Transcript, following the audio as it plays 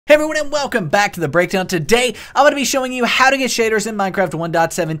Hey everyone and welcome back to the breakdown. Today I'm going to be showing you how to get shaders in Minecraft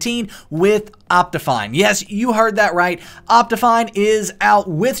 1.17 with Optifine. Yes, you heard that right. Optifine is out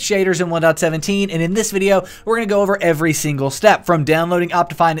with shaders in 1.17, and in this video we're going to go over every single step from downloading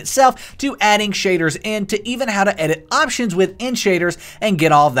Optifine itself to adding shaders in to even how to edit options within shaders and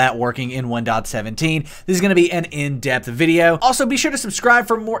get all of that working in 1.17. This is going to be an in-depth video. Also be sure to subscribe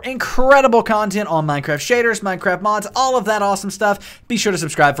for more incredible content on Minecraft shaders, Minecraft mods, all of that awesome stuff. Be sure to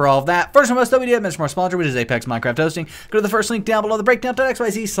subscribe for all of that. First and most, we do have our sponsor, which is Apex Minecraft Hosting. Go to the first link down below, the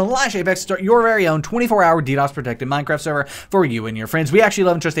breakdown.xyz/Apex to start your very own 24-hour DDoS protected Minecraft server for you and your friends. We actually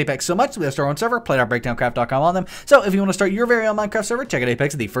love and trust Apex so much, we have our own server, played.breakdowncraft.com on them. So if you want to start your very own Minecraft server, check out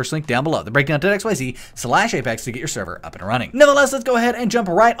Apex at the first link down below, the breakdown.xyz/Apex to get your server up and running. Nevertheless, let's go ahead and jump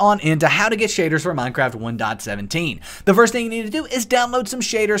right on into how to get shaders for Minecraft 1.17. The first thing you need to do is download some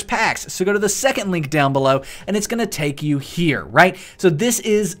shaders packs. So go to the second link down below, and it's going to take you here, right? So this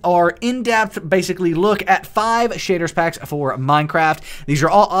is our in-depth, basically, look at 5 shaders packs for Minecraft. These are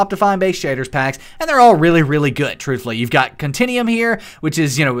all Optifine based shaders packs, and they're all really, really good, truthfully. You've got Continuum here, which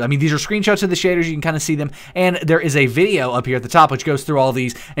is, these are screenshots of the shaders. You can kind of see them, and there is a video up here at the top which goes through all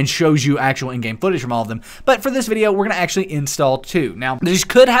these and shows you actual in-game footage from all of them. But for this video, we're going to actually install 2. Now, these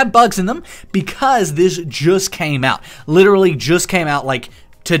could have bugs in them because this just came out. Literally just came out like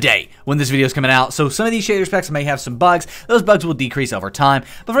today when this video is coming out. So some of these shaders packs may have some bugs. Those bugs will decrease over time.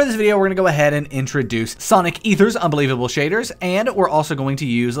 But for this video, we're going to go ahead and introduce Sonic Ether's Unbelievable Shaders. And we're also going to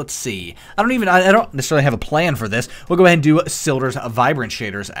use, let's see, I don't necessarily have a plan for this. We'll go ahead and do Silder's Vibrant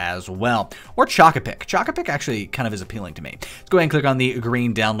Shaders as well. Or Chocapic. Chocapic actually kind of is appealing to me. Let's go ahead and click on the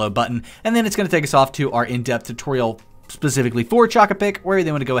green download button. And then it's going to take us off to our in-depth tutorial specifically for Chocapic, where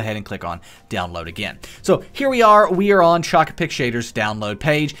they want to go ahead and click on download again. So here we are on Chocapic Shaders download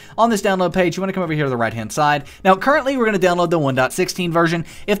page. On this download page, you want to come over here to the right hand side. Now currently we're going to download the 1.16 version.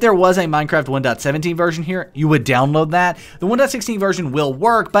 If there was a Minecraft 1.17 version here, you would download that. The 1.16 version will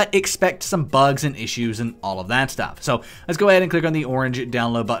work, but expect some bugs and issues and all of that stuff. So let's go ahead and click on the orange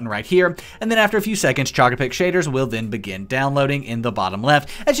download button right here. And then after a few seconds, Chocapic Shaders will then begin downloading in the bottom left.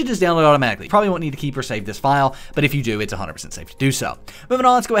 It should just download automatically. Probably won't need to keep or save this file, but if you do, it's 100% safe to do so. Moving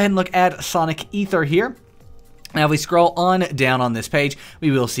on, let's go ahead and look at Sonic Ether here. Now, if we scroll on down on this page,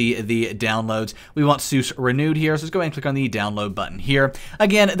 we will see the downloads. We want Seuss renewed here, so let's go ahead and click on the download button here.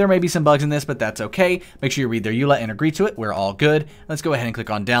 Again, there may be some bugs in this, but that's okay. Make sure you read their EULA and agree to it. We're all good. Let's go ahead and click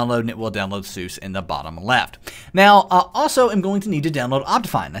on download, and it will download Seuss in the bottom left. Now, also am going to need to download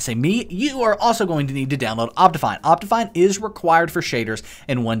Optifine. I say me, you are also going to need to download Optifine. Optifine is required for shaders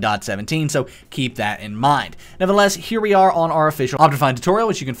in 1.17, so keep that in mind. Nevertheless, here we are on our official Optifine tutorial,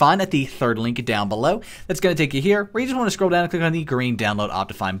 which you can find at the third link down below. That's going to take you here, where you just want to scroll down and click on the green download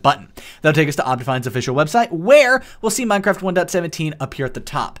Optifine button. That'll take us to Optifine's official website, where we'll see Minecraft 1.17 up here at the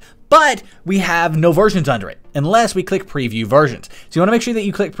top. But we have no versions under it, unless we click preview versions. So you want to make sure that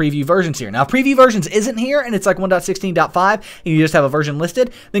you click preview versions here. Now, if preview versions isn't here and it's like 1.16.5 and you just have a version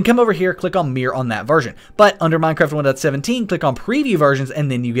listed, then come over here, click on mirror on that version. But under Minecraft 1.17, click on preview versions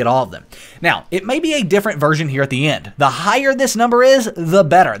and then you get all of them. Now, it may be a different version here at the end. The higher this number is, the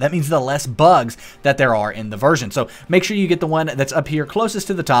better. That means the less bugs that there are in the version. So make sure you get the one that's up here closest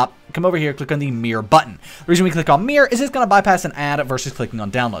to the top. Come over here, click on the mirror button. The reason we click on mirror is it's going to bypass an ad versus clicking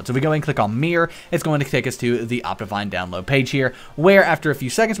on download. So if we go and click on mirror, it's going to take us to the Optifine download page here, where after a few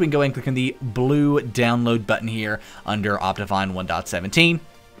seconds we can go and click on the blue download button here under Optifine 1.17.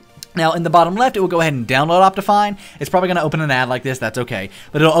 Now, in the bottom left, it will go ahead and download Optifine. It's probably going to open an ad like this. That's okay.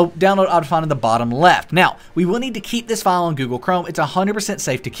 But it'll download Optifine in the bottom left. Now, we will need to keep this file on Google Chrome. It's 100%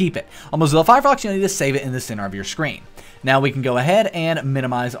 safe to keep it. On Mozilla Firefox, you'll need to save it in the center of your screen. Now we can go ahead and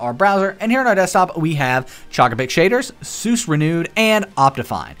minimize our browser, and here on our desktop we have Chocapic Shaders, Seuss Renewed, and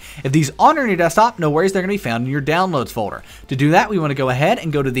Optifine. If these aren't on your desktop, no worries, they're going to be found in your downloads folder. To do that, we want to go ahead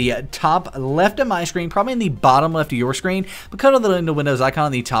and go to the top left of my screen, probably in the bottom left of your screen, but click on the Windows icon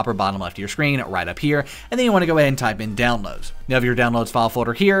on the top or bottom left of your screen, right up here, and then you want to go ahead and type in Downloads. You have your Downloads file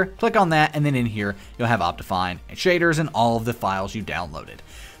folder here, click on that, and then in here you'll have Optifine and Shaders and all of the files you downloaded.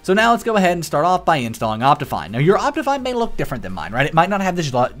 So now let's go ahead and start off by installing Optifine. Now your Optifine may look different than mine, right? It might not have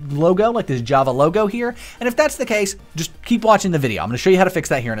this logo, like this Java logo here. And if that's the case, just keep watching the video. I'm going to show you how to fix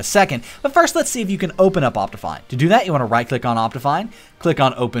that here in a second. But first, let's see if you can open up Optifine. To do that, you want to right click on Optifine, click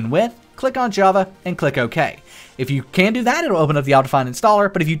on Open With, click on Java, and click OK. if you can do that, it'll open up the Optifine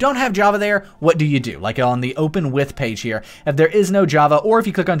installer. But if you don't have Java there, what do you do? Like on the open with page here, if there is no Java, or if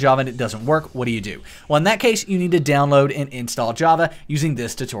you click on Java and it doesn't work, what do you do? Well, in that case, you need to download and install Java using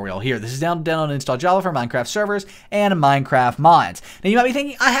this tutorial here. This is download and install Java for Minecraft servers and Minecraft mods. Now you might be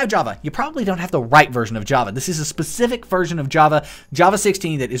thinking, I have Java. You probably don't have the right version of Java. This is a specific version of Java, Java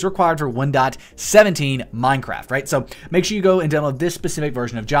 16, that is required for 1.17 Minecraft, right? So make sure you go and download this specific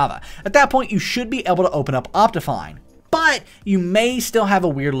version of Java. At that point, you should be able to open up Optifine. But you may still have a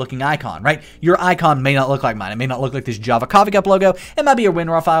weird looking icon, right? Your icon may not look like mine. It may not look like this Java Coffee Cup logo. It might be a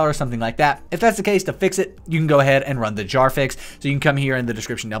WinRAR file or something like that. If that's the case, to fix it, you can go ahead and run the jar fix. So you can come here in the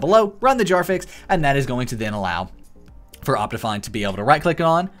description down below, run the jar fix, and that is going to then allow for Optifine to be able to right click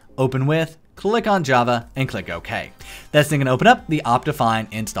on, open with, click on Java, and click OK. That's then going to open up the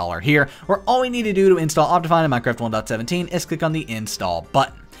Optifine installer here, where all we need to do to install Optifine in Minecraft 1.17 is click on the install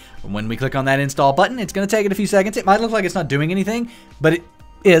button. When we click on that install button, it's going to take it a few seconds. It might look like it's not doing anything, but it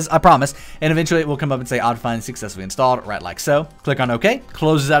is, I promise. And eventually it will come up and say Optifine successfully installed, right like so. Click on OK,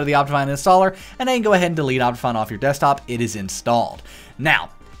 closes out of the Optifine installer, and then go ahead and delete Optifine off your desktop. It is installed. Now,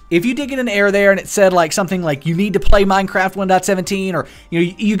 if you did get an error there and it said like something like you need to play Minecraft 1.17, or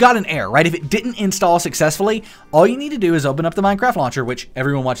you got an error, right? If it didn't install successfully, all you need to do is open up the Minecraft launcher, which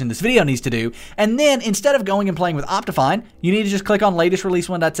everyone watching this video needs to do. And then instead of going and playing with Optifine, you need to just click on latest release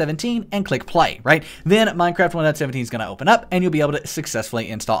 1.17 and click play, right? Then Minecraft 1.17 is going to open up and you'll be able to successfully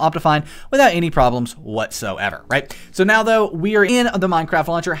install Optifine without any problems whatsoever, right? So now though, we are in the Minecraft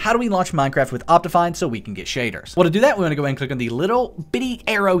launcher. How do we launch Minecraft with Optifine so we can get shaders? Well, to do that, we want to go ahead and click on the little bitty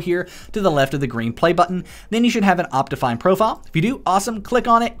arrow here to the left of the green play button. Then you should have an Optifine profile. If you do, awesome, click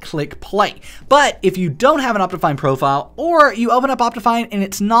on it, click play. But if you don't have an Optifine profile, or you open up Optifine and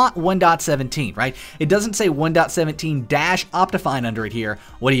it's not 1.17, right? It doesn't say 1.17-Optifine under it here.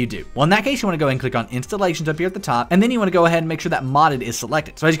 What do you do? Well, in that case, you want to go ahead and click on installations up here at the top, and then you want to go ahead and make sure that modded is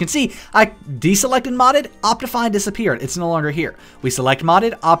selected. So as you can see, I deselected modded, Optifine disappeared. It's no longer here. We select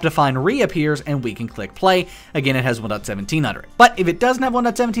modded, Optifine reappears, and we can click play. Again, it has 1.17 under it. But if it doesn't have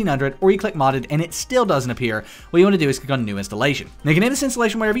 1.17 under it, or you click modded and it still doesn't appear, what you want to do is click on new installation. Now you can name this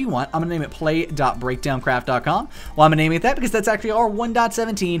installation whatever you want. I'm going to name it play.breakdowncraft.com. Well, I'm naming it that because that's actually our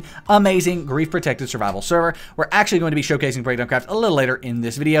 1.17 amazing grief protected survival server. We're actually going to be showcasing Breakdowncraft a little later in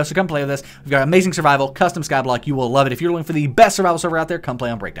this video, so come play with us. We've got amazing survival, custom skyblock. You will love it. If you're looking for the best survival server out there, come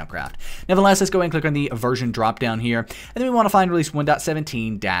play on Breakdowncraft. Nevertheless, let's go ahead and click on the version drop down here, and then we want to find release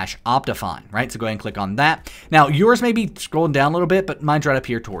 1.17-Optifine, right? So go ahead and click on that. Now yours may be scrolling down a little bit, but mine's right up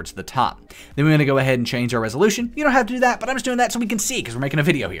here towards the top. Then we're going to go ahead and change our resolution. You don't have to do that, but I'm just doing that so we can see because we're making a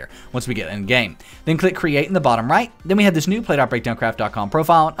video here once we get in game. Then click create in the bottom right. Then we have this new play.breakdowncraft.com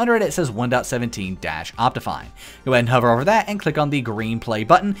profile, and under it says 1.17-Optifine. Go ahead and hover over that and click on the green play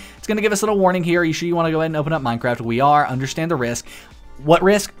button. It's going to give us a little warning here. Are you sure you want to go ahead and open up Minecraft? We are. Understand the risk. What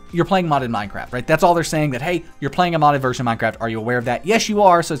risk? You're playing modded Minecraft, right? That's all they're saying, that, hey, you're playing a modded version of Minecraft. Are you aware of that? Yes, you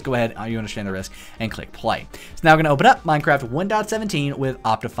are. So let's go ahead. You understand the risk and click play. It's now going to open up Minecraft 1.17 with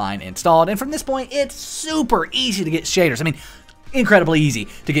Optifine installed. And from this point, it's super easy to get shaders. I mean, incredibly easy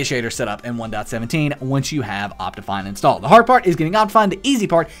to get shaders set up in 1.17 once you have Optifine installed. The hard part is getting Optifine. The easy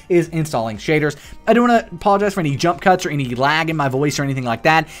part is installing shaders. I do want to apologize for any jump cuts or any lag in my voice or anything like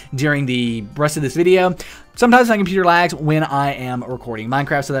that during the rest of this video. Sometimes my computer lags when I am recording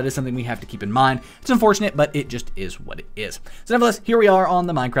Minecraft, so that is something we have to keep in mind. It's unfortunate, but it just is what it is. So nevertheless, here we are on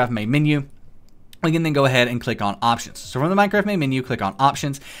the Minecraft main menu. We can then go ahead and click on options. So from the Minecraft main menu, click on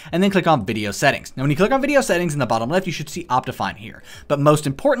options and then click on video settings. Now, when you click on video settings in the bottom left, you should see Optifine here. But most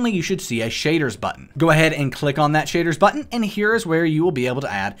importantly, you should see a shaders button. Go ahead and click on that shaders button, and here is where you will be able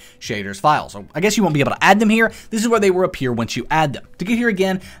to add shaders files. So I guess you won't be able to add them here. This is where they will appear once you add them. To get here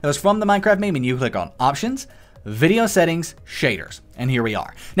again, that was from the Minecraft main menu, click on options, video settings, shaders. And here we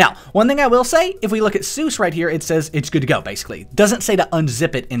are. Now, one thing I will say, if we look at Seuss right here, it says it's good to go, basically. It doesn't say to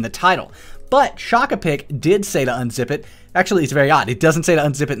unzip it in the title. But Chocapic did say to unzip it. Actually, it's very odd. It doesn't say to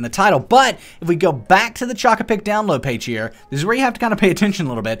unzip it in the title. But if we go back to the Chocapic download page here, this is where you have to kind of pay attention a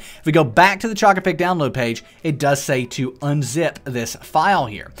little bit. If we go back to the Chocapic download page, it does say to unzip this file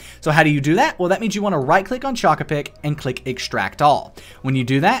here. So how do you do that? Well, that means you want to right-click on Chocapic and click Extract All. When you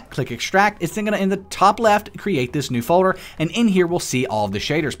do that, click Extract. It's then going to, in the top left, create this new folder. And in here, we'll see all of the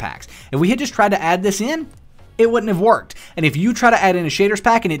shaders packs. If we had just tried to add this in, it wouldn't have worked. And if you try to add in a shaders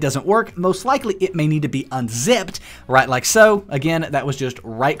pack and it doesn't work, most likely it may need to be unzipped, right like so. Again, that was just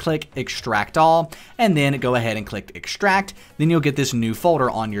right-click, extract all, and then go ahead and click extract. Then you'll get this new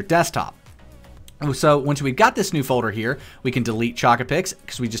folder on your desktop. So once we've got this new folder here, we can delete Chocopics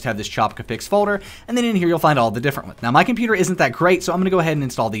because we just have this Chocopics folder. And then in here, you'll find all the different ones. Now, my computer isn't that great, so I'm going to go ahead and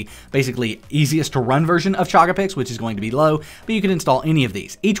install the basically easiest to run version of Chocopics, which is going to be low, but you can install any of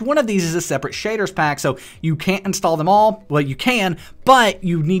these. Each one of these is a separate shaders pack, so you can't install them all. Well, you can, but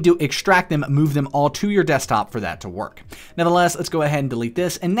you need to extract them, move them all to your desktop for that to work. Nevertheless, let's go ahead and delete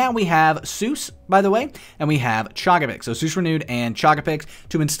this. And now we have Seuss, by the way, and we have Chocopics. So Seuss Renewed and Chocopics.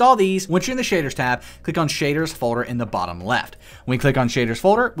 To install these, once you're in the Shaders tab, click on Shaders folder in the bottom left. When we click on Shaders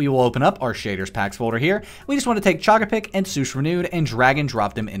folder, we will open up our Shaders Packs folder here. We just want to take Chocopic and Seuss Renewed and drag and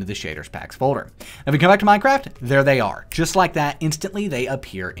drop them into the Shaders Packs folder. Now, if we come back to Minecraft, there they are. Just like that, instantly they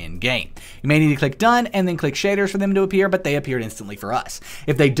appear in game. You may need to click Done and then click Shaders for them to appear, but they appeared instantly for us.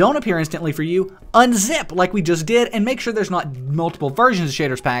 If they don't appear instantly for you, unzip like we just did and make sure there's not multiple versions of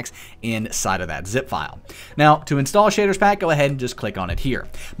Shaders Packs inside of that zip file. Now, to install Shaders Pack, go ahead and just click on it here.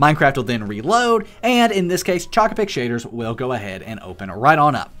 Minecraft will then reload, and in this case, Chocopic Shaders will go ahead and open right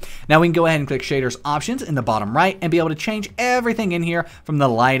on up. Now we can go ahead and click Shaders Options in the bottom right and be able to change everything in here from the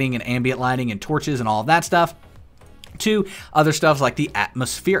lighting and ambient lighting and torches and all of that stuff to other stuff like the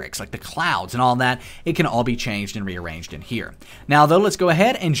atmospherics, like the clouds and all that. It can all be changed and rearranged in here. Now, though, let's go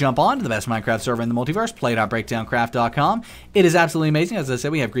ahead and jump on to the best Minecraft server in the multiverse, play.breakdowncraft.com. It is absolutely amazing. As I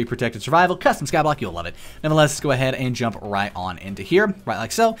said, we have Greed Protected Survival, custom skyblock. You'll love it. Nevertheless, let's go ahead and jump right on into here, right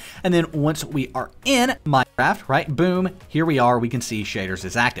like so. And then once we are in Minecraft, right, boom, here we are. We can see Shaders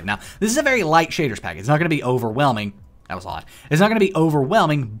is active. Now, this is a very light Shaders pack. It's not going to be overwhelming. That was odd. It's not going to be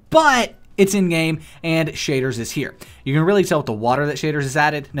overwhelming, but it's in game and Shaders is here. You can really tell with the water that Shaders is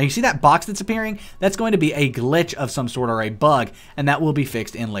added. Now you see that box that's appearing? That's going to be a glitch of some sort or a bug, and that will be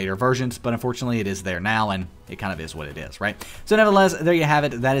fixed in later versions, but unfortunately it is there now, and it kind of is what it is, right? So nevertheless, there you have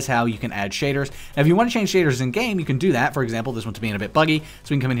it. That is how you can add shaders. Now if you want to change shaders in game, you can do that. For example, this one's being a bit buggy, so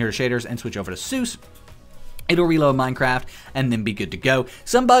we can come in here to Shaders and switch over to Seuss. It'll reload Minecraft and then be good to go.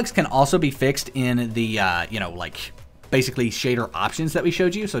 Some bugs can also be fixed in the, like basically shader options that we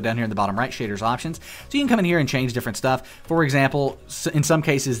showed you. So down here in the bottom right, shaders options. So you can come in here and change different stuff. For example, in some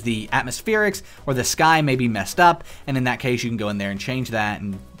cases, the atmospherics or the sky may be messed up. And in that case, you can go in there and change that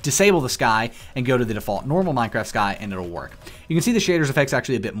and disable the sky and go to the default normal Minecraft sky and it'll work. You can see the shaders effects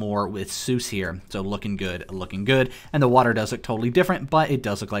actually a bit more with Seuss here. So looking good, looking good. And the water does look totally different, but it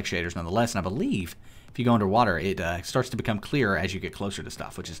does look like shaders nonetheless. And I believe if you go underwater, it starts to become clearer as you get closer to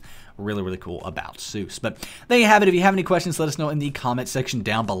stuff, which is really, really cool about Seuss. But there you have it. If you have any questions, let us know in the comment section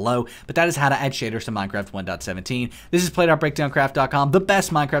down below. But that is how to add shaders to Minecraft 1.17. This is play.breakdowncraft.com, the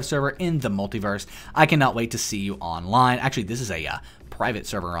best Minecraft server in the multiverse. I cannot wait to see you online. Actually, this is a private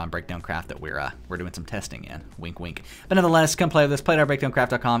server on Breakdowncraft that we're doing some testing in. Wink, wink. But nonetheless, come play with us.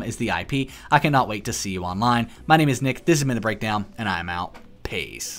 Play.breakdowncraft.com is the IP. I cannot wait to see you online. My name is Nick. This has been The Breakdown, and I am out. Peace.